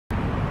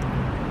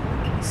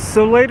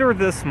So later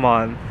this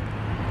month,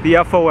 the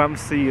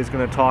FOMC is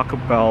going to talk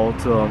about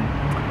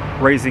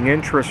raising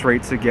interest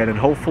rates again and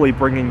hopefully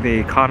bringing the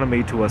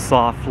economy to a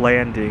soft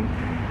landing.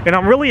 And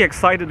I'm really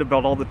excited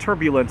about all the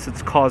turbulence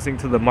it's causing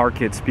to the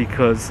markets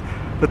because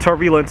the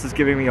turbulence is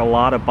giving me a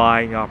lot of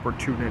buying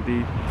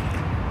opportunity.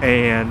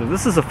 And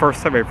this is the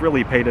first time I've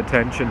really paid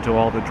attention to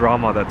all the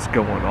drama that's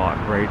going on,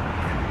 right?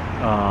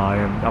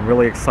 And I'm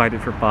really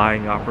excited for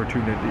buying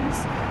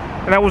opportunities.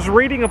 And I was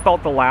reading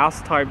about the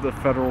last time the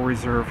Federal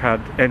Reserve had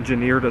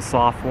engineered a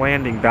soft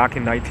landing back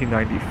in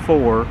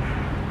 1994.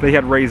 They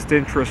had raised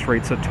interest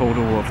rates a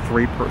total of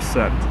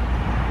 3%.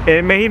 And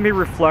it made me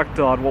reflect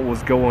on what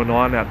was going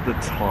on at the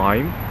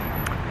time.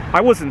 I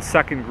was in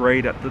second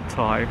grade at the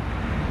time,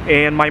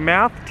 and my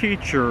math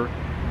teacher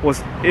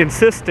was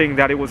insisting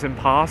that it was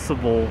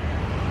impossible.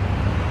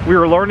 We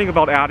were learning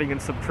about adding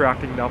and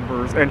subtracting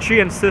numbers, and she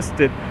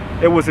insisted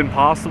it was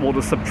impossible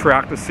to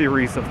subtract a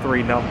series of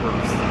 3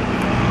 numbers.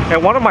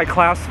 And one of my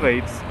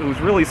classmates, who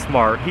was really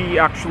smart, he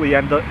actually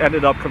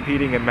ended up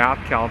competing in math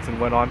counts and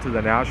went on to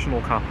the national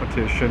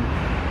competition.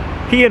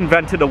 He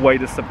invented a way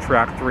to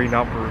subtract 3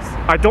 numbers.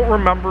 I don't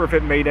remember if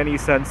it made any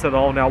sense at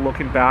all now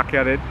looking back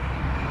at it,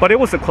 but it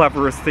was the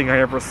cleverest thing I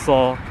ever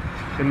saw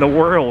in the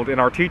world,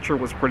 and our teacher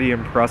was pretty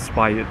impressed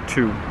by it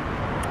too.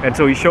 And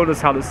so he showed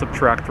us how to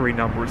subtract 3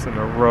 numbers in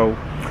a row.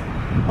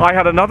 I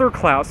had another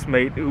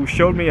classmate who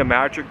showed me a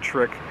magic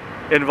trick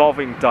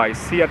involving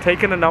dice. He had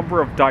taken a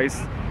number of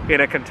dice in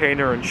a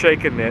container and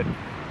shaken it,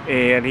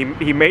 and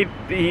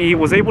he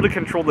was able to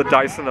control the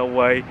dice in a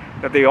way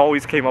that they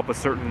always came up a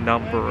certain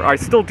number. I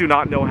still do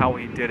not know how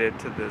he did it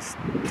to this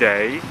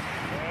day.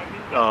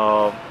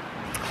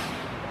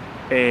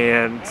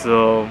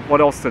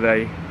 What else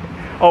today?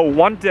 Oh,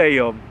 one day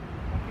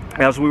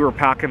as we were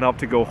packing up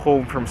to go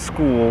home from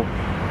school,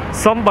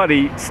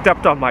 somebody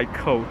stepped on my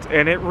coat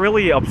and it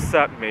really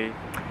upset me,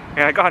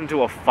 and I got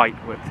into a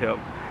fight with him,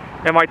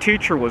 and my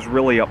teacher was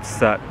really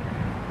upset.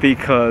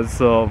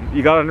 Because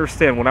you gotta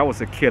understand, when I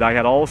was a kid, I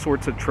had all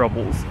sorts of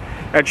troubles,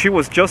 and she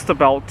was just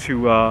about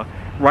to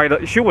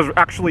she was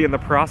actually in the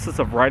process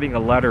of writing a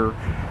letter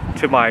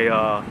to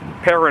my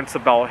parents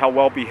about how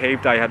well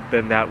behaved I had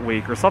been that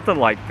week, or something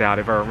like that,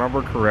 if I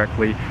remember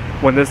correctly,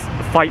 when this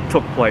fight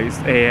took place.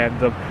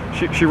 And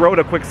she wrote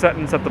a quick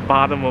sentence at the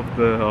bottom of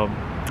the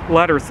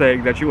letter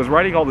saying that she was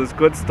writing all this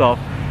good stuff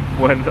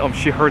when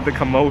she heard the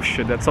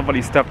commotion, that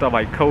somebody stepped on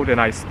my coat, and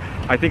I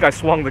think I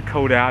swung the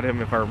coat at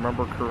him, if I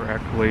remember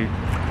correctly.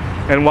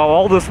 And while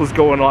all this was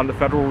going on, the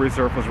Federal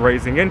Reserve was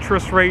raising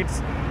interest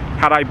rates.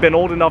 Had I been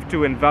old enough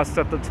to invest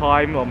at the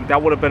time,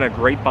 that would have been a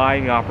great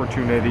buying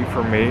opportunity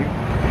for me,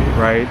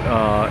 right?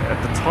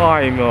 At the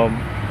time,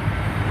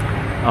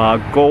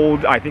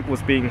 gold, I think,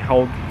 was being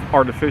held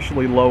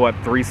artificially low at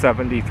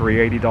 $370,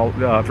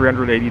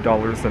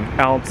 $380 an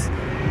ounce.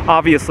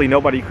 Obviously,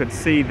 nobody could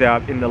see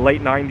that in the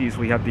late 90s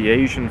we had the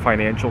Asian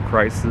financial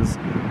crisis,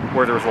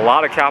 where there was a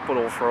lot of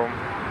capital from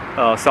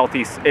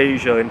Southeast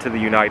Asia into the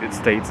United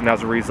States, and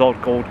as a result,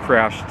 gold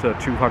crashed to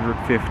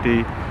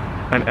 $250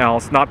 an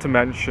ounce. Not to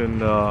mention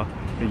the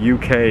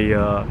UK,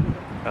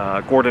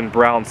 Gordon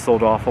Brown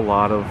sold off a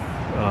lot of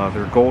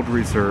their gold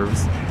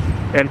reserves.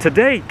 And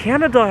today,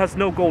 Canada has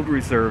no gold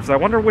reserves. I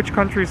wonder which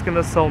country is going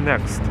to sell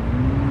next.